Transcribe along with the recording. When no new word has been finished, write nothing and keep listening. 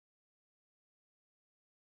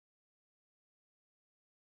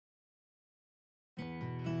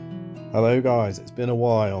Hello guys, it's been a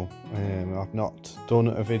while. I've not done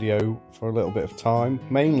a video for a little bit of time,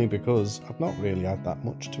 mainly because I've not really had that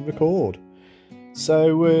much to record.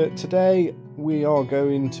 So today we are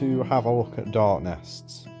going to have a look at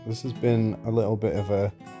Darknest. This has been a little bit of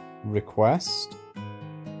a request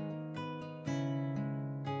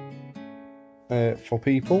for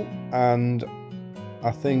people, and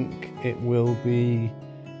I think it will be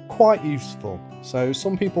quite useful. So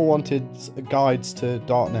some people wanted guides to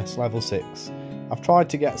Darknest level 6. I've tried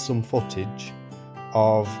to get some footage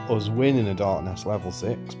of us winning a Darknest level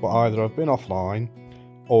 6, but either I've been offline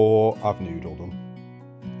or I've noodled them.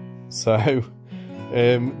 So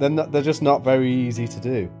they're just not very easy to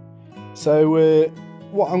do. So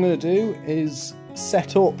what I'm going to do is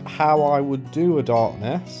set up how I would do a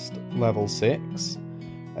Darknest level 6,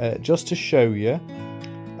 just to show you.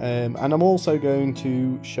 And I'm also going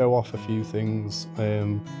to show off a few things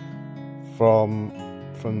from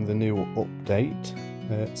the new update.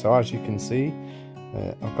 So as you can see,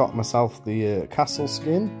 I've got myself the castle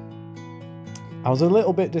skin. I was a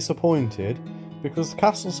little bit disappointed because the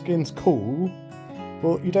castle skin's cool,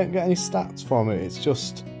 but you don't get any stats from it. It's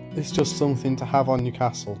just something to have on your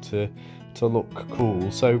castle to look cool.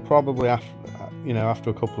 So probably after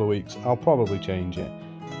a couple of weeks, I'll probably change it.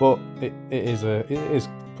 But it is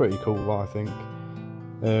pretty cool, I think.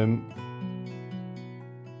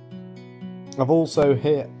 I've also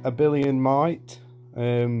hit 1 billion might.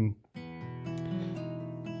 That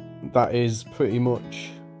is pretty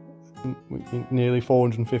much nearly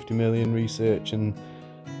 450 million research, and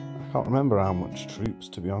I can't remember how much troops,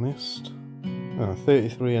 to be honest.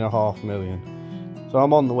 33.5 million. So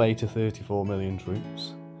I'm on the way to 34 million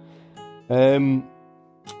troops.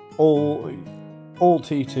 All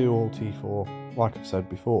T2, all T4, like I've said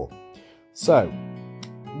before. So,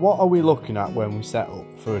 what are we looking at when we set up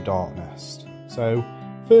for a Darknest? So,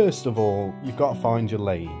 first of all, you've got to find your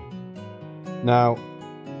lane. Now,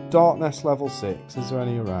 Darknest level 6, is there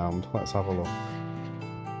any around? Let's have a look.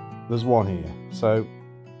 There's one here, so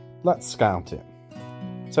let's scout it.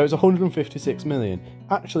 So it's 156 million.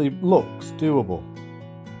 Actually looks doable.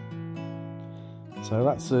 So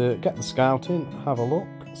let's get the scouting, have a look,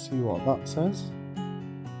 see what that says.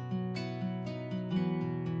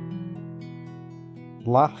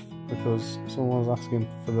 Laugh because someone's asking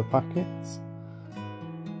for the packets.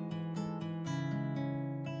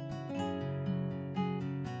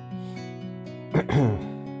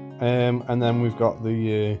 And then we've got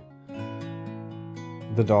the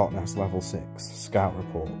Darknest level 6 scout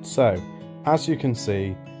report. So as you can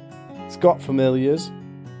see, it's got familiars.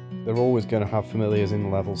 They're always going to have familiars in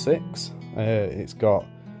level 6. It's got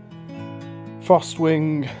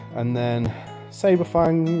Frostwing, and then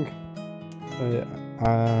Saberfang,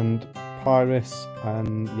 and Pyrus,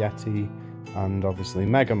 and Yeti, and obviously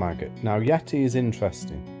Mega Maggot. Now Yeti is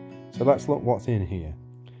interesting, so let's look what's in here.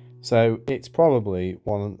 So it's probably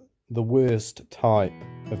one of the worst type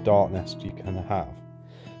of Darknest you can have.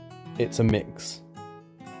 It's a mix,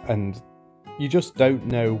 and you just don't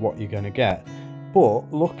know what you're going to get.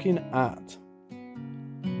 But looking at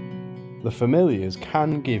the familiars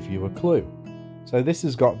can give you a clue. So this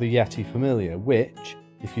has got the Yeti familiar, which,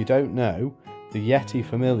 if you don't know, the Yeti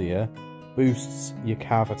familiar boosts your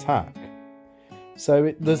cav attack.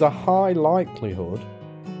 So there's a high likelihood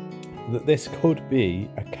that this could be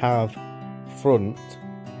a cav front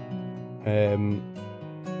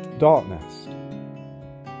Darknest.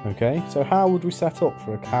 Okay, so how would we set up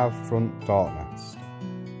for a cav front Darknest?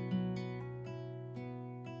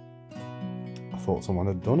 I thought someone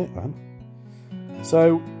had done it then.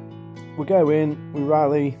 So we go in, we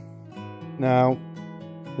rally. Now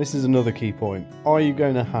this is another key point. Are you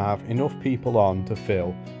going to have enough people on to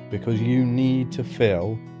fill? Because you need to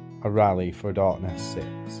fill a rally for a Darknest 6.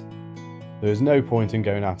 There's no point in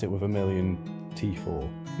going at it with 1 million T4.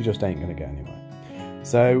 You just ain't going to get anywhere.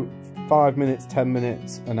 So 5 minutes, 10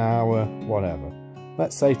 minutes, an hour, whatever.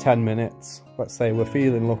 Let's say 10 minutes. Let's say we're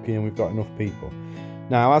feeling lucky and we've got enough people.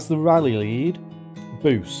 Now as the rally lead,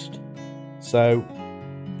 boost. So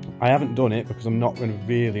I haven't done it because I'm not going to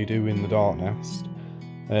really do in the Darknest.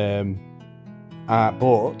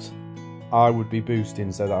 But I would be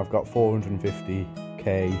boosting so that I've got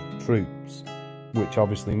 450k troops, which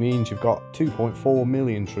obviously means you've got 2.4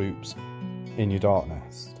 million troops in your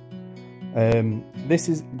Darknest. This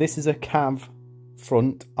is a cav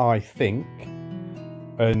front, I think,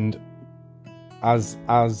 and as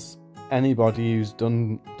anybody who's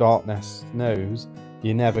done Darknest knows,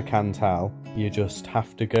 you never can tell. You just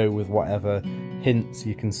have to go with whatever hints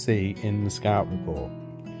you can see in the scout report.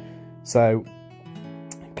 So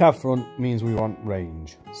cav front means we want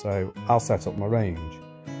range, so I'll set up my range.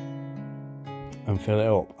 and fill it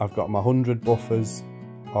up. I've got my 100 buffers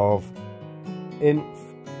of Inf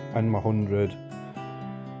and my 100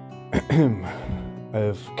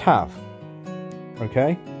 of Cav.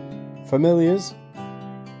 Okay, familiars.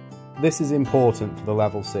 This is important for the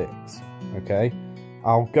level 6. Okay,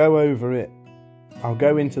 I'll go over it. I'll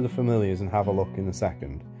go into the familiars and have a look in a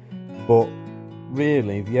second. But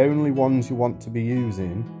really, the only ones you want to be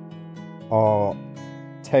using are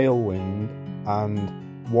Tailwind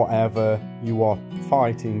and whatever you are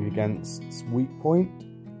fighting against's weak point.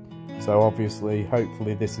 So obviously,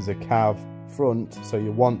 hopefully this is a Cav front, so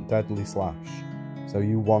you want Deadly Slash. So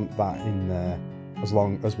you want that in there as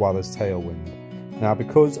well as Tailwind. Now,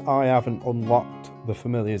 because I haven't unlocked the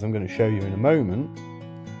familiars I'm going to show you in a moment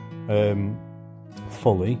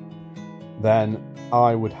fully, then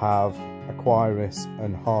I would have Aquarius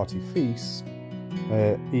and Hearty Feast,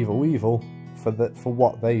 Evil Weevil, for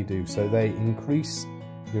what they do. So they increase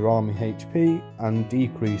your army HP and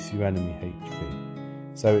decrease your enemy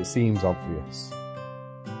HP. So it seems obvious.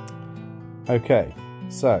 Okay,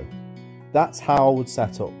 so that's how I would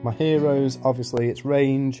set up my heroes. Obviously it's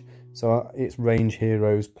range, so it's range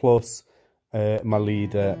heroes plus my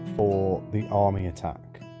leader for the army attack.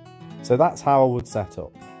 So that's how I would set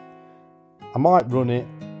up. I might run it,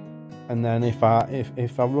 and then if I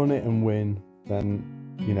run it and win,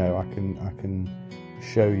 then you know I can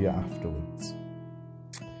show you afterwards.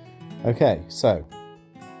 Okay, so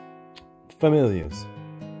familiars.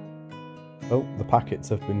 Oh, the packets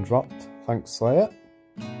have been dropped. Thanks, Slayer.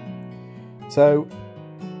 So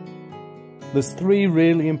there's 3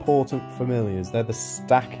 really important familiars. They're the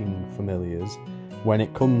stacking familiars when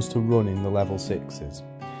it comes to running the level 6s.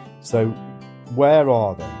 So where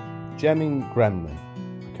are they? Gemming Gremlin.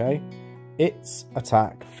 Okay, its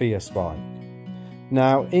attack Fear Spike.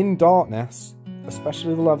 Now in Darknest,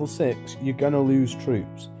 especially the level 6, you're going to lose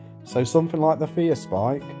troops. So something like the Fear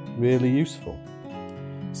Spike, really useful.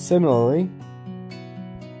 Similarly,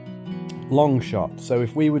 Long Shot. So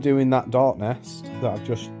if we were doing that Darknest that I've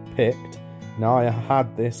just picked, now I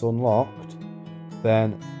had this unlocked,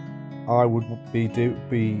 then I would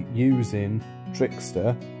be using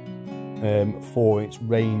Trickster for its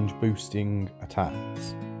range boosting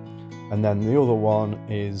attacks. And then the other one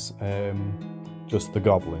is just the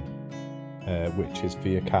Goblin, which is for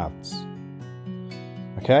your Cavs.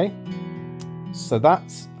 Okay, so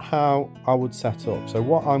that's how I would set up. So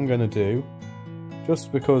what I'm going to do,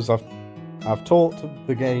 just because I've taught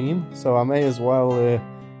the game, so I may as well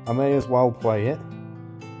play it.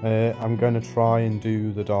 I'm going to try and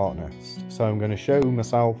do the Darknest. So I'm going to show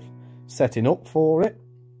myself setting up for it,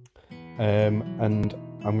 and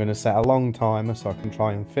I'm going to set a long timer so I can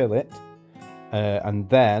try and fill it, and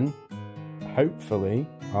then hopefully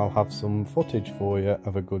I'll have some footage for you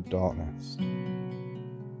of a good Darknest.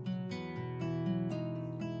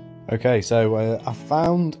 Okay, so I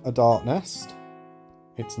found a Darknest.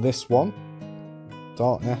 It's this one,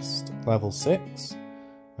 Darknest level 6.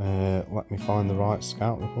 Let me find the right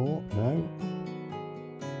scout report. No.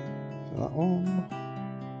 Is it that one?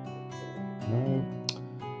 No.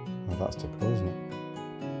 Oh, that's typical, isn't it?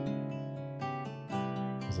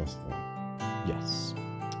 Is this the one? Yes.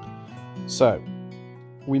 So,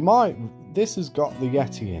 we might... This has got the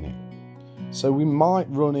Yeti in it. So we might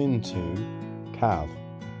run into Cav.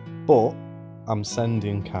 But I'm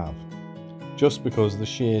sending Cav. Just because of the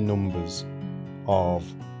sheer numbers of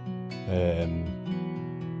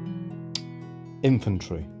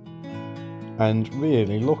infantry, and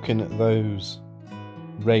really looking at those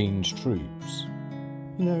ranged troops,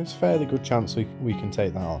 you know, it's a fairly good chance we can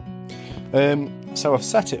take that on. So I've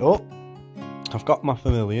set it up, I've got my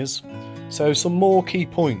familiars, so some more key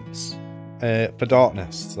points for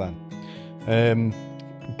Darknest then.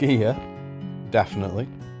 Gear, definitely,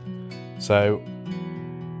 so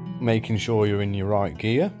making sure you're in your right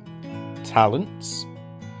gear. Talents,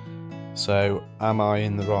 so am I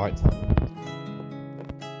in the right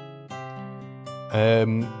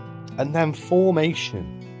and then formation.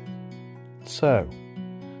 So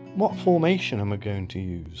what formation am I going to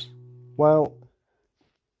use? Well,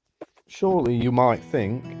 surely you might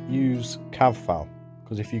think use Cavfal,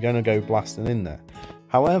 because if you're going to go blasting in there.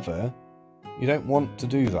 However, you don't want to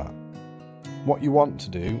do that. What you want to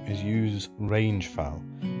do is use range fal.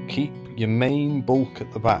 Keep your main bulk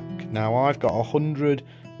at the back. Now I've got 100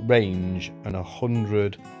 range and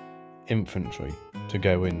 100 infantry to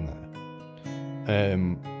go in there.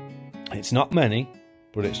 It's not many,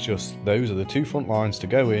 but it's just those are the 2 front lines to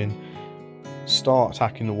go in, start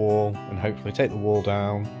attacking the wall, and hopefully take the wall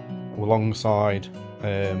down alongside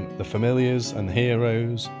the familiars and the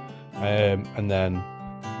heroes, and then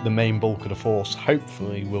the main bulk of the force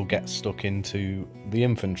hopefully will get stuck into the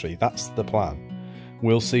infantry. That's the plan.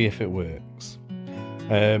 We'll see if it works.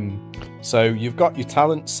 So you've got your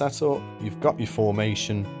talents set up, you've got your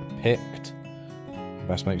formation picked.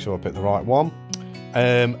 Best make sure I pick the right one.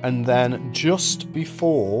 And then just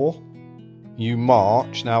before you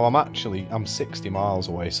march, now I'm 60 miles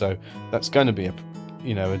away, so that's going to be a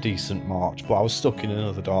decent march, but I was stuck in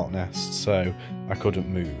another Darknest, so I couldn't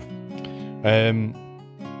move.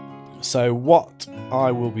 So what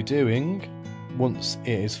I will be doing once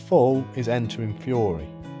it is full is entering Fury.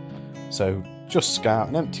 So just scout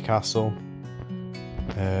an empty castle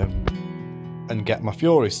and get my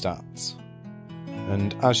Fury stats.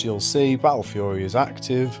 And as you'll see, Battle Fury is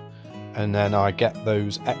active, and then I get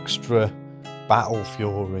those extra Battle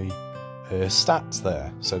Fury stats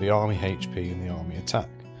there. So the army HP and the army attack.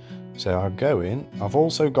 So I go in. I've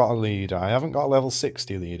also got a leader. I haven't got a level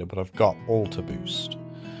 60 leader, but I've got Alter Boost.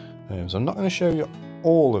 So I'm not going to show you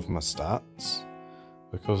all of my stats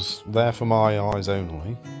because they're for my eyes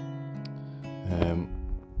only.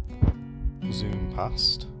 Zoom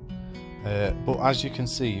past. But as you can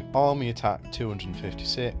see, army attack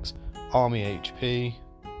 256, army HP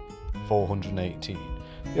 418.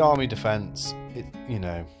 The army defense,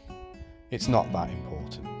 it's not that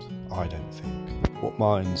important, I don't think. But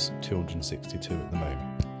mine's 262 at the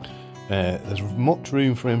moment. There's much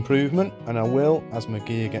room for improvement, and I will as my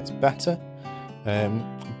gear gets better.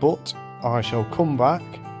 But I shall come back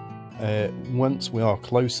once we are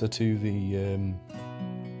closer to the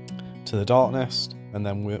Darknest, and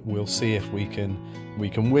then we'll see if we can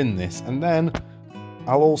win this, and then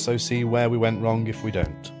I'll also see where we went wrong if we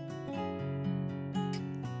don't.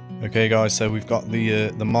 Okay guys, so we've got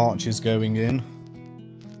the marches going in.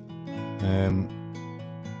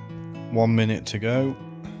 1 minute to go.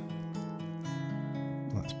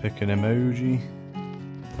 Let's pick an emoji.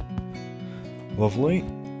 Lovely.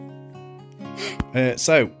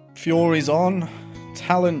 So Fury's on,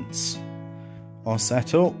 talents are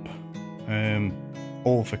set up.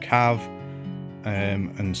 All for cav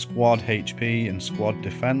and squad HP and squad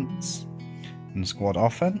defense and squad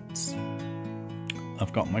offense.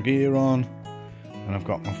 I've got my gear on and I've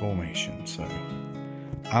got my formation. So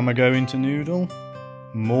am I going to noodle?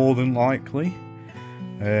 More than likely.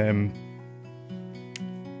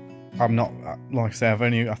 I'm not, like I say, I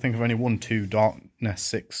think I've only won 2 Darknest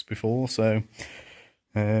 6 before, so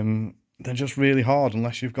they're just really hard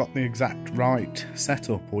unless you've got the exact right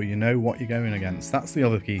setup or you know what you're going against. That's the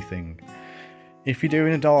other key thing. If you're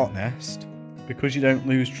doing a Darknest, because you don't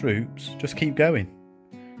lose troops, just keep going.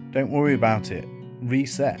 Don't worry about it.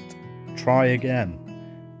 Reset. Try again.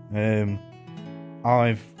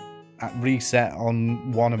 I've reset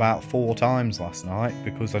on one about 4 times last night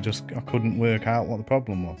because I couldn't work out what the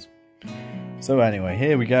problem was. So anyway,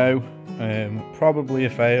 here we go. Probably a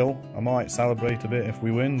fail. I might celebrate a bit if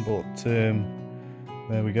we win, but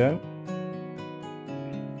there we go.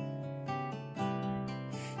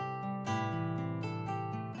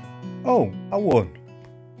 Oh, I won.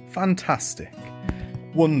 Fantastic.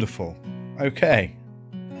 Wonderful. Okay.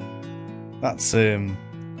 That's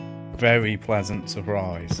very pleasant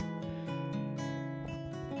surprise.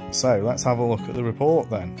 So let's have a look at the report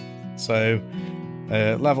then. So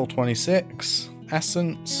level 26,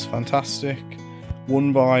 Essence, fantastic.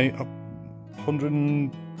 Won by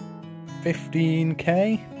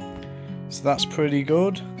 115k. So that's pretty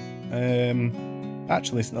good.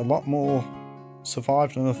 Actually, it's a lot more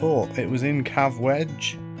survived than I thought. It was in Cav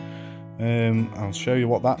Wedge. I'll show you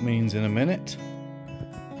what that means in a minute.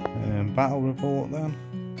 Battle report then.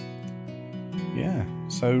 Yeah,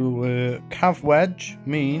 so Cav Wedge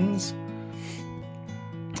means,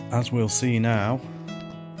 as we'll see now,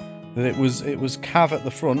 that it was Cav at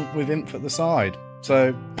the front with Inf at the side.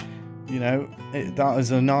 So, that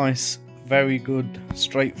is a nice, very good,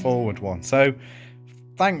 straightforward one. So,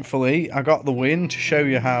 thankfully, I got the win to show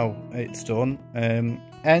you how it's done.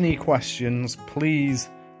 Any questions, please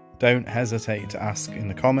don't hesitate to ask in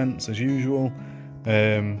the comments as usual.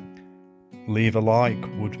 Leave a like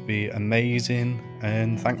would be amazing,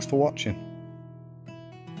 and thanks for watching.